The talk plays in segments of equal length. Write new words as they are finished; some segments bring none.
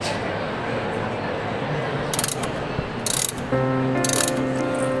A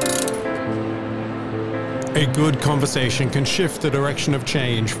good conversation can shift the direction of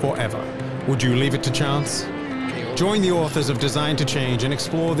change forever. Would you leave it to chance? Join the authors of Design to Change and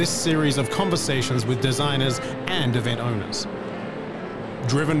explore this series of conversations with designers and event owners.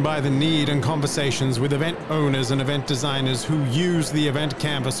 Driven by the need and conversations with event owners and event designers who use the event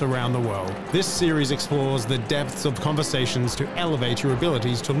canvas around the world, this series explores the depths of conversations to elevate your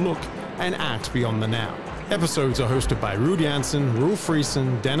abilities to look and act beyond the now. Episodes are hosted by Ruud Janssen, Roel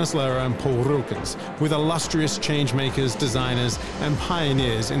Frissen, Dennis Lehrer, and Paul Rukens, with illustrious changemakers, designers, and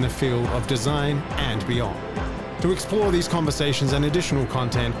pioneers in the field of design and beyond. To explore these conversations and additional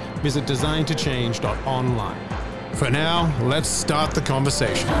content, visit designtochange.online. For now, let's start the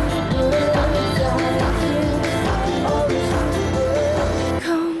conversation.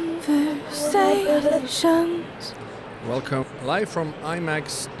 Conversations. Welcome live from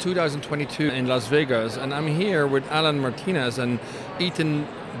IMAX 2022 in Las Vegas, and I'm here with Alan Martinez and Ethan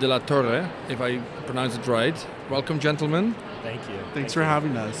de la Torre, if I pronounce it right. Welcome, gentlemen. Thank you. Thanks for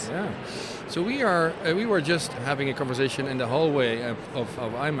having us. Yeah. So we were just having a conversation in the hallway of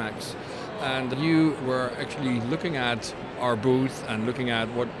IMAX, and you were actually looking at our booth and looking at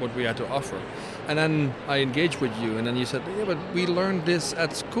what we had to offer. And then I engaged with you, and then you said, yeah, but we learned this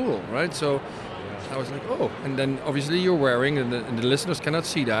at school, right? So I was like, oh, and then obviously you're wearing, and the listeners cannot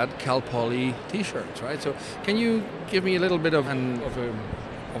see that, Cal Poly t-shirts, right? So can you give me a little bit of an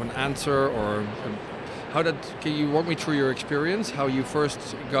answer, or can you walk me through your experience, how you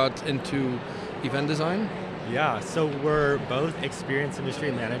first got into event design? Yeah, so we're both experienced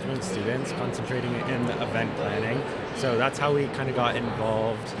industry management students concentrating in event planning. So that's how we kind of got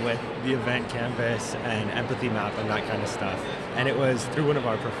involved with the event canvas and empathy map and that kind of stuff. And it was through one of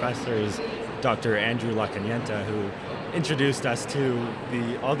our professors, Dr. Andrew Lacanienta, who introduced us to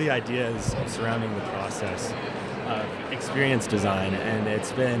all the ideas surrounding the process of experience design. And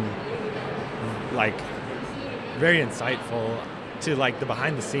it's been like very insightful to like the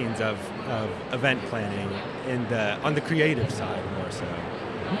behind the scenes of event planning on the creative side more so.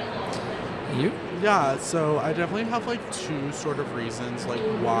 You? Yeah, so I definitely have like two sort of reasons like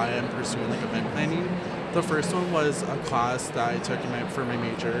why I'm pursuing like event planning. The first one was a class that I took for my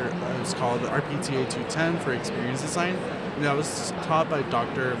major. It was called RPTA 210 for experience design, and that was taught by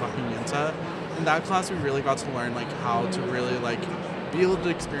Dr. Lacanienta. In that class, we really got to learn like how to really like build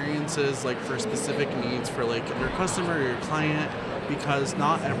experiences like for specific needs for like your customer or your client, because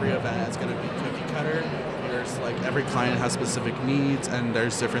not every event is going to be cookie cutter. There's like every client has specific needs, and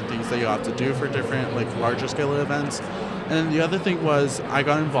there's different things that you have to do for different like larger scale events. And the other thing was I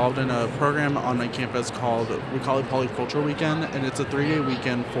got involved in a program on my campus we call it Polycultural Weekend, and it's a 3-day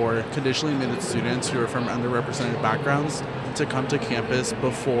weekend for conditionally admitted students who are from underrepresented backgrounds to come to campus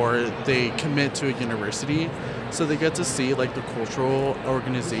before they commit to a university. So they get to see like the cultural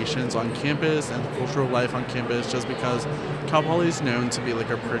organizations on campus and the cultural life on campus, just because Cal Poly is known to be like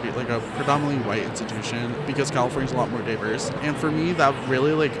a predominantly white institution, because California's a lot more diverse. And for me, that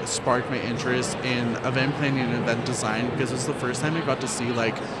really like sparked my interest in event planning and event design, because it's the first time I got to see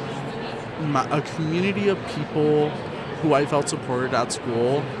like a community of people who I felt supported at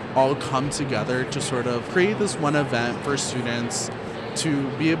school all come together to sort of create this one event for students, to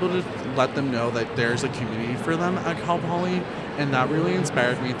be able to let them know that there's a community for them at Cal Poly. And that really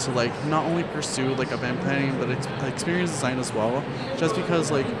inspired me to like not only pursue like event planning, but experience design as well, just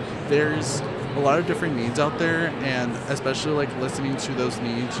because like there's a lot of different needs out there, and especially like listening to those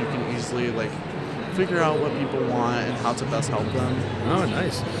needs, you can easily like figure out what people want and how to best help them. Oh,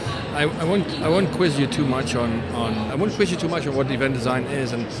 nice. I won't quiz you too much on what event design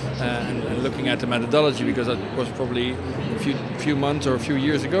is and looking at the methodology, because that was probably a few months or a few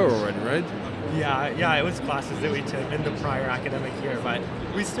years ago already, right? Yeah, it was classes that we took in the prior academic year, but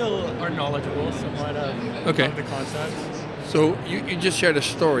we still are knowledgeable somewhat of the concepts. So you just shared a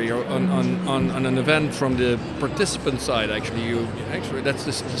story on an event from the participant side. Actually,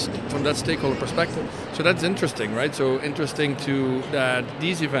 that's from that stakeholder perspective. So that's interesting, right? So interesting that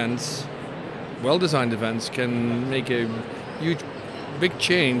these events, well-designed events, can make a huge, big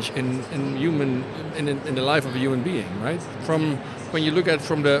change in the life of a human being, right? From when you look at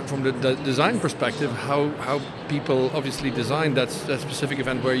from the design perspective, how people obviously designed that specific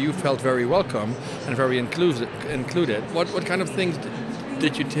event where you felt very welcome and very included. What kind of things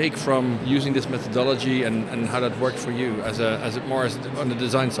did you take from using this methodology, and how that worked for you as on the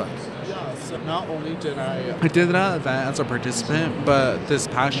design side? Yeah, So not only did I did that event as a participant, but this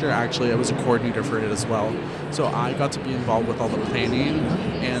past year actually I was a coordinator for it as well. So I got to be involved with all the planning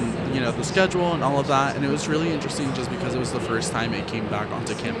and the schedule and all of that, and it was really interesting just because it was the first time it came back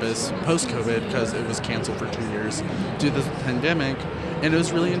onto campus post-COVID because it was canceled for 2 years due to the pandemic, and it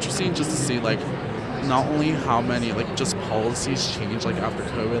was really interesting just to see not only how many just policies change after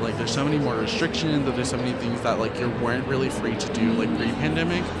COVID, there's so many more restrictions, that there's so many things that you weren't really free to do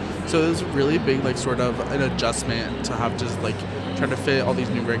pre-pandemic. So it was really big sort of an adjustment to have just try to fit all these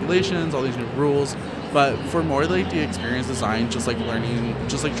new regulations, all these new rules. But for more the experience design, just learning,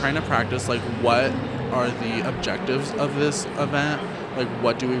 just trying to practice what are the objectives of this event,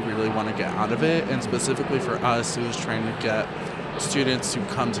 what do we really want to get out of it, and specifically for us, it was trying to get students who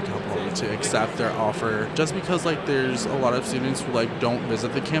come to Cal Poly to accept their offer, just because there's a lot of students who don't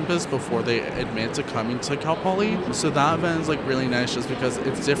visit the campus before they admit to coming to Cal Poly. So that event is really nice just because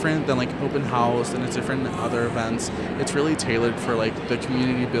it's different than open house and it's different than other events. It's really tailored for the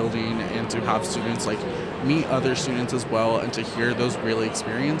community building and to have students meet other students as well and to hear those real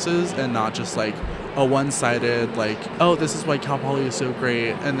experiences and not just a one-sided oh, this is why Cal Poly is so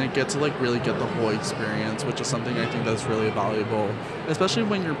great, and then get to really get the whole experience, which is something I think that's really valuable, especially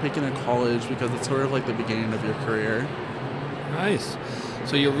when you're picking a college because it's sort of the beginning of your career. Nice.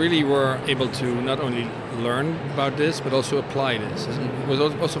 So you really were able to not only learn about this but also apply this. Was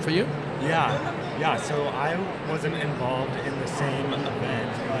it also for you? Yeah. So I wasn't involved in the same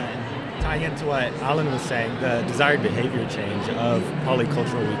event, but tying into what Alan was saying, the desired behavior change of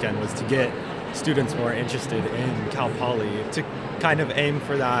Polycultural Weekend was to get students more interested in Cal Poly, to kind of aim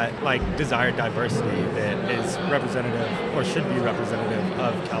for that desired diversity that is representative or should be representative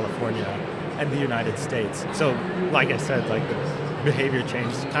of California and the United States. So like I said, the behavior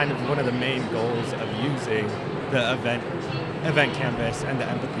change is kind of one of the main goals of using the event canvas and the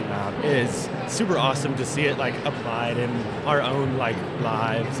empathy map. Is super awesome to see it applied in our own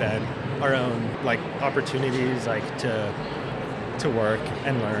lives and our own opportunities to work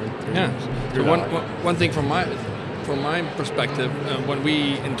and learn. So one thing from my perspective, when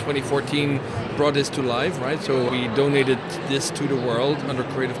we in 2014 brought this to life, right? So we donated this to the world under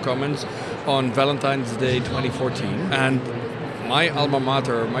Creative Commons on Valentine's Day 2014, and my alma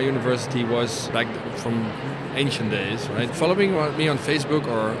mater, my university, was back from ancient days, right? Following me on Facebook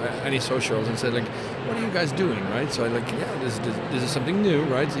or any socials and said what are you guys doing, right? So this is something new,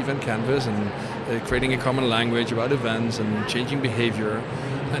 right? It's Event Canvas and creating a common language about events and changing behavior.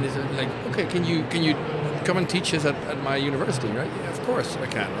 And it's okay, can you come and teach us at my university, right? Yeah, of course I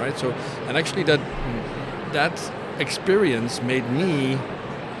can, right? So, and actually that experience made me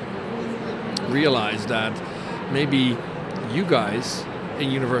realize that maybe you guys in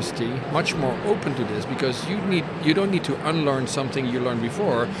university much more open to this, because you don't need to unlearn something you learned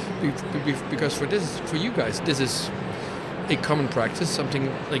before, because for you guys this is a common practice,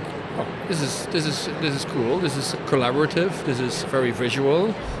 something this is cool, this is collaborative, this is very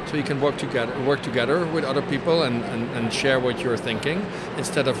visual, so you can work together with other people and share what you're thinking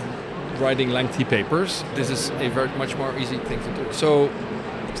instead of writing lengthy papers. This is a very much more easy thing to do. So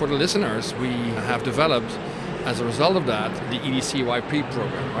for the listeners, we have developed, as a result of that, the EDCYP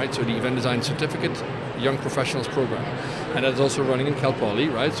program, right? So the Event Design Certificate Young Professionals program. And that's also running in Cal Poly,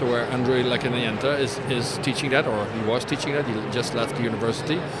 right? So where Andre Lacanayenta is teaching that, or he was teaching that, he just left the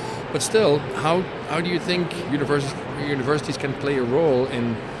university. But still, how do you think universities can play a role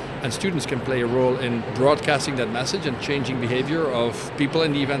in, and students can play a role in broadcasting that message and changing behavior of people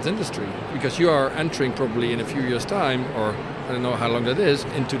in the events industry? Because you are entering probably in a few years' time, or I don't know how long that is,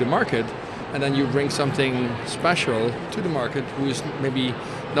 into the market, and then you bring something special to the market who is maybe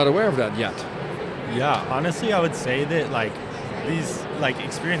not aware of that yet. Yeah, honestly, I would say that these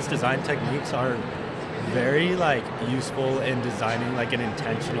experience design techniques are very useful in designing an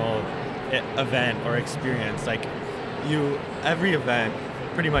intentional event or experience. Every event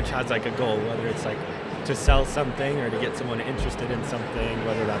pretty much has a goal, whether it's to sell something or to get someone interested in something,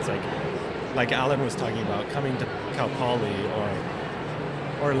 whether that's like Alan was talking about, coming to Cal Poly, or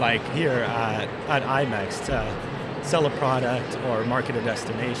here at IMEX to sell a product or market a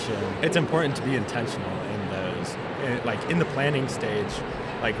destination. It's important to be intentional in those, in the planning stage,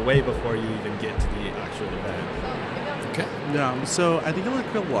 way before you even get to the actual event. Okay. Yeah, so I think a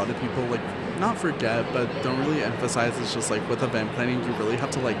lot of people not forget, but don't really emphasize, it's just with event planning, you really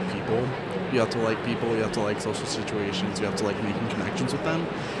have to people. You have to people, you have to social situations, you have to making connections with them.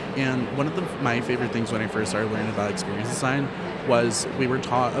 And one of my favorite things when I first started learning about experience design was we were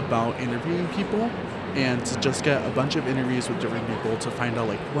taught about interviewing people, and to just get a bunch of interviews with different people to find out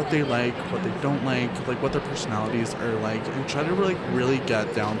like what they like, what they don't like what their personalities are like, and try to really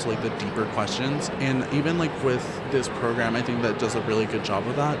get down to like the deeper questions. And even like with this program, I think that does a really good job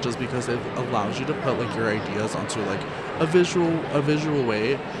of that, just because it allows you to put like your ideas onto like a visual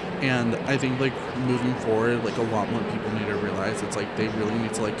way. And I think like moving forward, like a lot more people need to realize it's like they really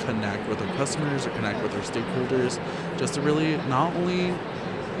need to like connect with their customers or connect with their stakeholders, just to really not only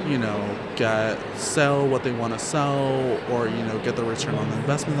sell what they want to sell, or get the return on the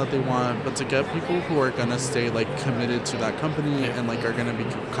investment that they want, but to get people who are going to stay like committed to that company and like are going to be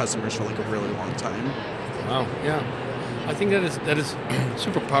customers for like a really long time. Wow, yeah. I think that is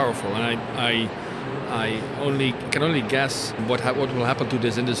super powerful, and I can only guess what will happen to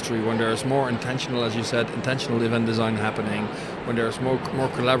this industry when there's more intentional, as you said, intentional event design happening, when there's more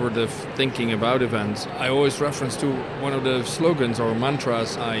collaborative thinking about events. I always reference to one of the slogans or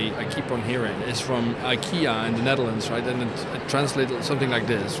mantras I keep on hearing. It's from IKEA in the Netherlands, right? And it translates something like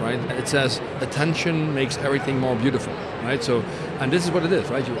this, right? It says, attention makes everything more beautiful, right? So, and this is what it is,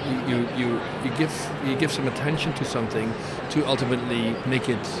 right? You give some attention to something to ultimately make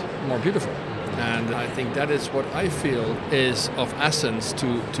it more beautiful. And I think that is what I feel is of essence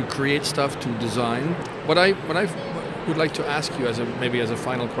to create stuff, to design. What I would like to ask you as a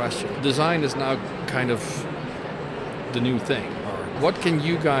final question. Design is now kind of the new thing. What can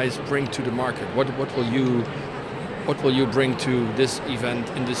you guys bring to the market? What will you bring to this event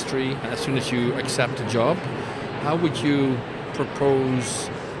industry as soon as you accept the job? How would you propose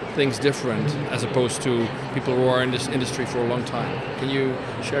things different as opposed to people who are in this industry for a long time? Can you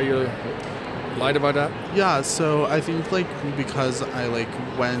share your light about that? Yeah, so I think like because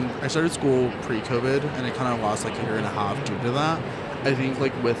when I started school pre-COVID and I kind of lost like a year and a half due to that, I think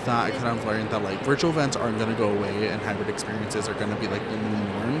like with that I kind of learned that like virtual events aren't going to go away and hybrid experiences are going to be like the new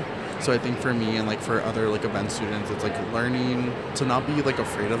norm. So I think for me and like for other like event students, it's like learning to not be like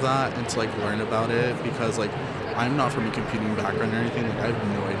afraid of that and to like learn about it, because like I'm not from a computing background or anything. Like I have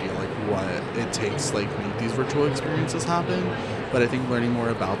no idea like what it takes to like make these virtual experiences happen. But I think learning more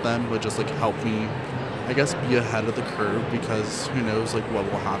about them would just like help me, I guess, be ahead of the curve, because who knows like what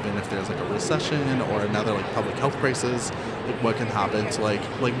will happen if there's like a recession or another like public health crisis, like what can happen to like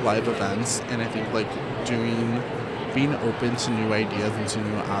live events. And I think like being open to new ideas and to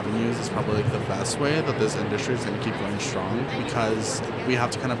new avenues is probably like the best way that this industry is going to keep going strong, because we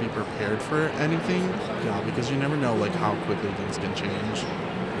have to kind of be prepared for anything. Yeah, because you never know like how quickly things can change.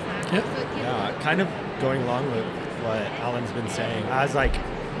 Yeah, kind of going along with what Alan's been saying, as like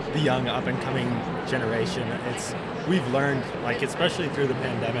the young up and coming generation, we've learned, like especially through the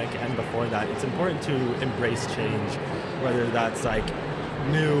pandemic and before that, it's important to embrace change, whether that's like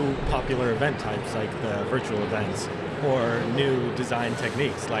new popular event types like the virtual events, or new design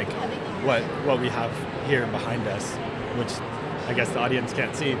techniques like what we have here behind us, which I guess the audience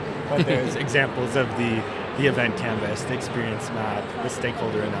can't see, but there's examples of the event canvas, the experience map, the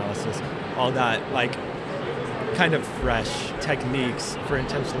stakeholder analysis, all that like kind of fresh techniques for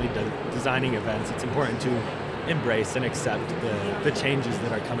intentionally designing events. It's important to embrace and accept the changes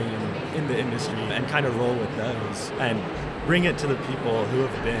that are coming in the industry and kind of roll with those and bring it to the people who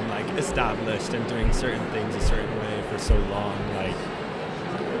have been like established and doing certain things a certain way for so long. Like,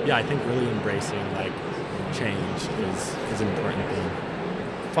 yeah, I think really embracing like change is an important thing.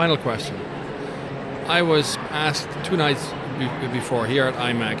 Final question. I was asked 2 nights before here at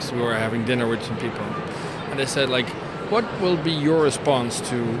IMAX, we were having dinner with some people, and they said like, what will be your response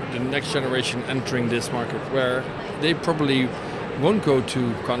to the next generation entering this market, where they probably won't go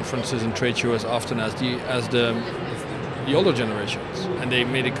to conferences and trade shows as often as the older generations? And they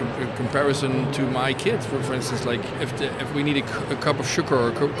made a comparison to my kids, for instance, like if we need a cup of sugar or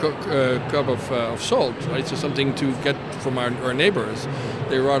a cup of salt, right? So something to get from our neighbors,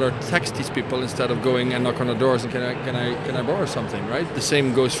 they rather text these people instead of going and knock on the doors and can I borrow something, right? The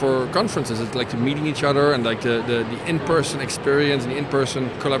same goes for conferences. It's like the meeting each other and like the in-person experience and the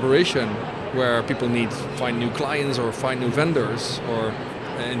in-person collaboration, where people find new clients or find new vendors, or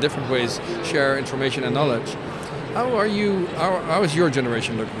in different ways share information and knowledge. How is your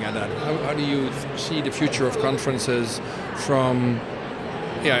generation looking at that? How do you see the future of conferences from,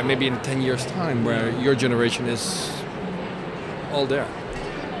 maybe in 10 years' time, where your generation is all there?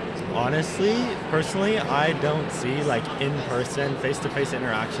 Honestly, personally, I don't see like in-person, face-to-face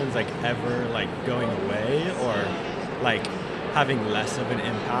interactions like ever like going away or like having less of an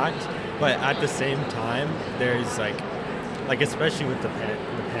impact. But at the same time, there's like especially with the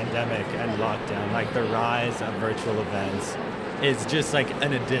pandemic and lockdown, like the rise of virtual events is just like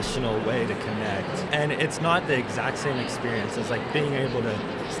an additional way to connect. And it's not the exact same experience as like being able to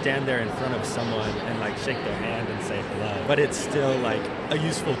stand there in front of someone and like shake their hand and say hello. But it's still like a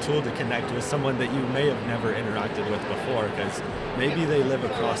useful tool to connect with someone that you may have never interacted with before, because maybe they live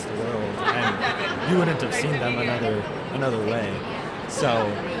across the world and you wouldn't have seen them another way.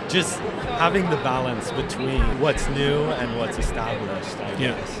 So just having the balance between what's new and what's established, I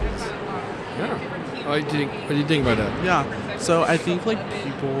guess. Yeah. What do you think about that? Yeah, so I think like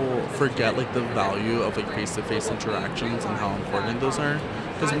people forget like the value of like face-to-face interactions and how important those are.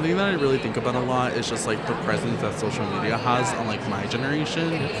 Because one thing that I really think about a lot is just like the presence that social media has on like my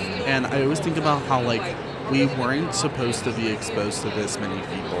generation. And I always think about how like we weren't supposed to be exposed to this many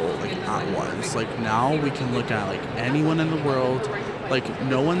people like at once. Like now we can look at like anyone in the world. Like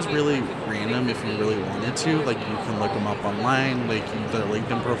no one's really random if you really wanted to. Like you can look them up online. Like their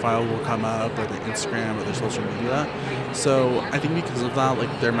LinkedIn profile will come up, or their Instagram, or their social media. So I think because of that,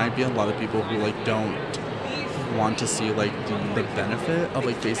 like there might be a lot of people who like don't want to see like the benefit of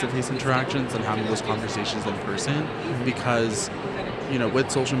like face-to-face interactions and having those conversations in person, because you know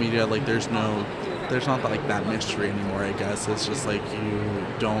with social media like there's not like that mystery anymore. I guess it's just like you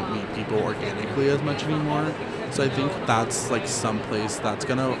don't meet people organically as much anymore. So I think that's like some place that's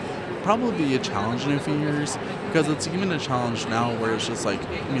gonna probably be a challenge in a few years, because it's even a challenge now where it's just like,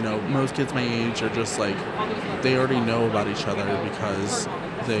 you know, most kids my age are just like they already know about each other because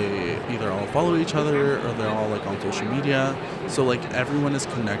they either all follow each other or they're all like on social media. So like everyone is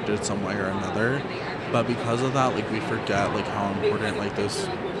connected some way or another. But because of that, like we forget like how important like those,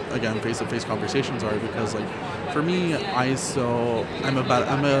 again, face-to-face conversations are, because like for me, I'm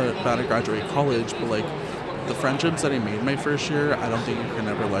about to graduate college, but like the friendships that I made my first year, I don't think you can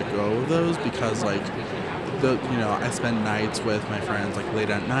ever let go of those, because like I spend nights with my friends like late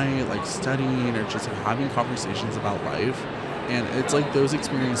at night, like studying or just like, having conversations about life. And it's like those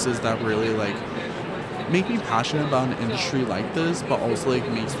experiences that really like make me passionate about an industry like this, but also like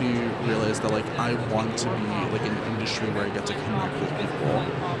makes me realize that like I want to be like an industry where I get to connect with people,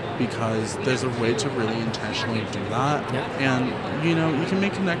 because there's a way to really intentionally do that. Yeah. And you know, you can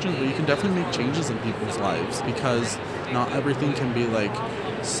make connections, but you can definitely make changes in people's lives, because not everything can be like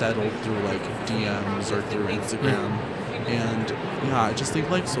settled through like DMs or through Instagram. And yeah, I just think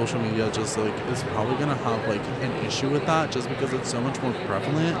like social media just like is probably gonna have like an issue with that, just because it's so much more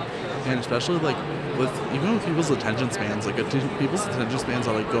prevalent. And especially like even with people's attention spans, like people's attention spans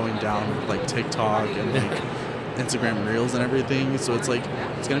are like going down with like TikTok and like Instagram Reels and everything. So it's like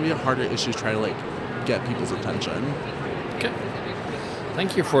it's gonna be a harder issue to try to like get people's attention. Okay.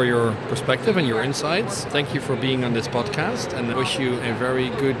 Thank you for your perspective and your insights. Thank you for being on this podcast, and I wish you a very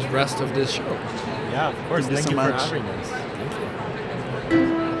good rest of this show. Yeah, of course. Thank you so much for having us.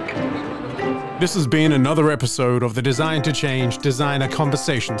 This has been another episode of the Design to Change Designer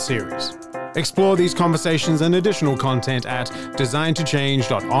Conversation series. Explore these conversations and additional content at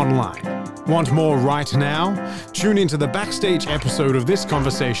designtochange.online. Want more right now? Tune into the backstage episode of this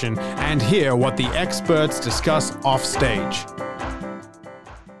conversation and hear what the experts discuss off stage.